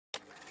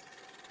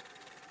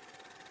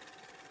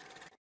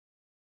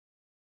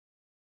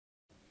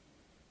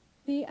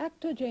The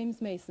actor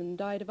James Mason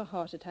died of a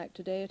heart attack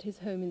today at his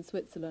home in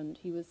Switzerland.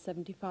 He was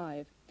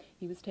 75.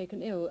 He was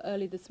taken ill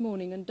early this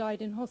morning and died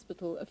in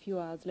hospital a few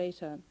hours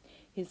later.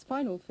 His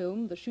final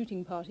film, The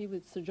Shooting Party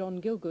with Sir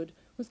John Gielgud,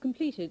 was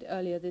completed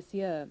earlier this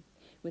year.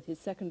 With his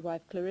second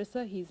wife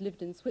Clarissa, he's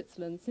lived in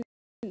Switzerland since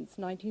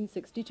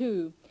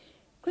 1962.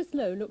 Chris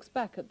Lowe looks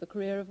back at the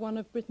career of one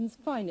of Britain's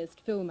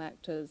finest film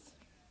actors.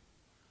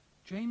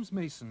 James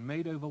Mason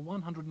made over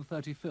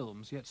 130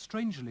 films, yet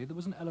strangely there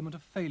was an element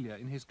of failure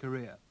in his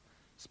career.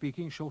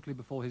 Speaking shortly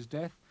before his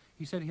death,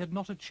 he said he had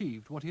not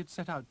achieved what he had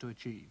set out to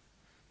achieve.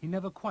 He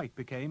never quite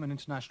became an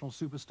international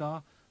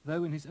superstar,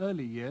 though in his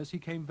early years he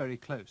came very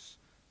close,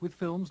 with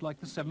films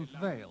like The Seventh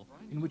Veil,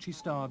 in which he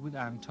starred with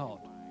Anne Todd.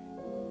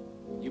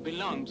 You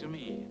belong to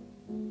me.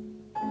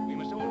 We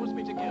must always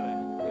be together.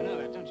 You know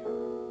that, don't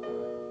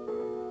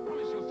you?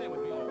 Promise you'll stay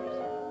with me always.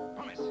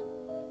 Promise.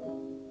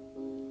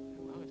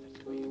 Well, if that's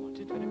the way you want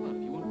it, very well.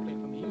 If you won't play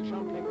for me, you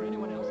shan't play for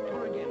anyone else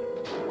ever again.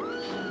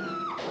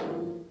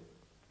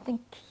 I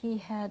think he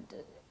had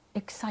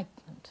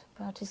excitement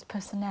about his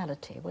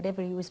personality,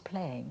 whatever he was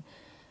playing.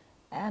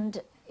 And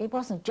it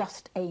wasn't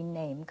just a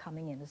name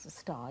coming in as a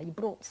star. He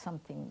brought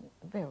something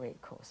very,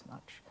 of course,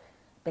 much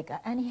bigger.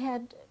 And he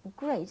had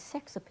great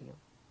sex appeal.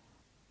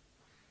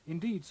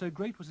 Indeed, so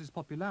great was his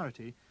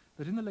popularity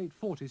that in the late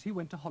 40s he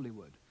went to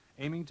Hollywood,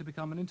 aiming to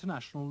become an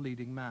international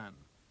leading man.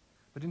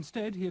 But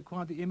instead he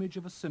acquired the image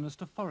of a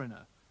sinister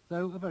foreigner,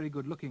 though a very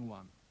good-looking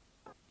one.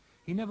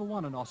 He never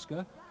won an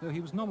Oscar, though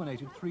he was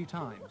nominated 3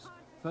 times,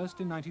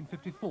 first in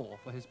 1954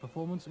 for his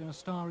performance in A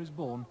Star is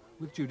Born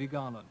with Judy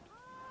Garland.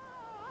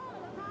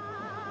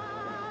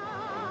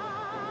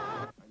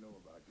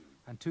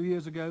 And 2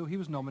 years ago he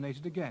was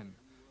nominated again,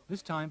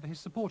 this time for his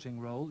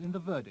supporting role in The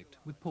Verdict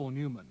with Paul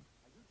Newman.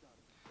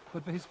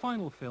 But for his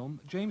final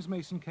film, James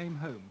Mason came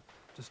home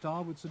to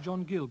star with Sir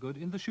John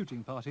Gielgud in The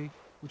Shooting Party,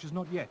 which has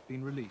not yet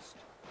been released.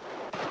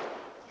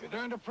 You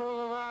don't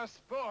approve of our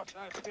sport,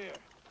 I fear.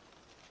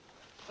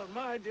 It's not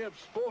my idea of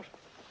sport.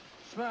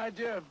 It's my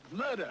idea of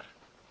murder.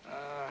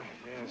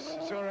 Yes.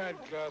 It's all right,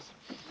 Klaus.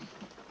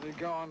 We'll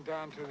go on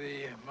down to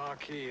the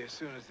marquee as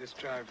soon as this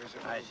drive is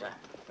over. Aye, sir.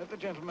 Let the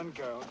gentleman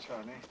go,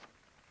 Charlie.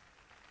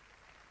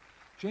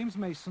 James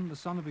Mason, the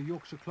son of a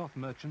Yorkshire cloth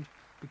merchant,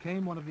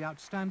 became one of the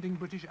outstanding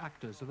British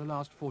actors of the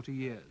last 40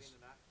 years.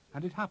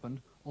 And it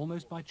happened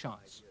almost by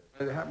chance.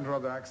 It happened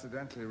rather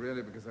accidentally,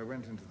 really, because I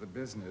went into the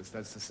business,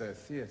 that's to say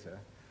theatre,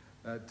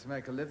 to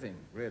make a living,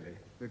 really.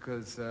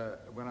 Because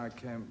when I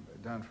came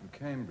down from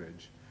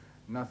Cambridge,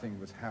 nothing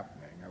was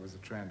happening. I was a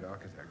trained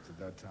architect at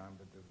that time,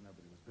 but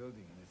nobody was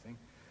building anything.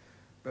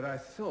 But I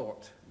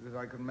thought that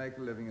I could make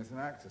a living as an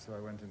actor, so I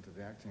went into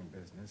the acting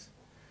business.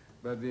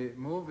 But the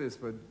movies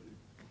were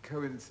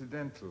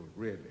coincidental,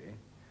 really.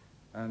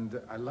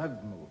 And I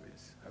loved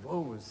movies. I've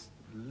always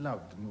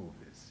loved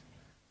movies.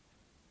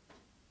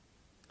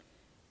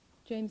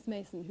 James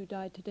Mason, who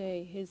died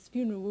today, his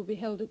funeral will be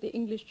held at the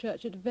English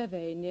church at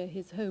Vevey near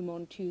his home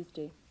on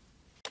Tuesday.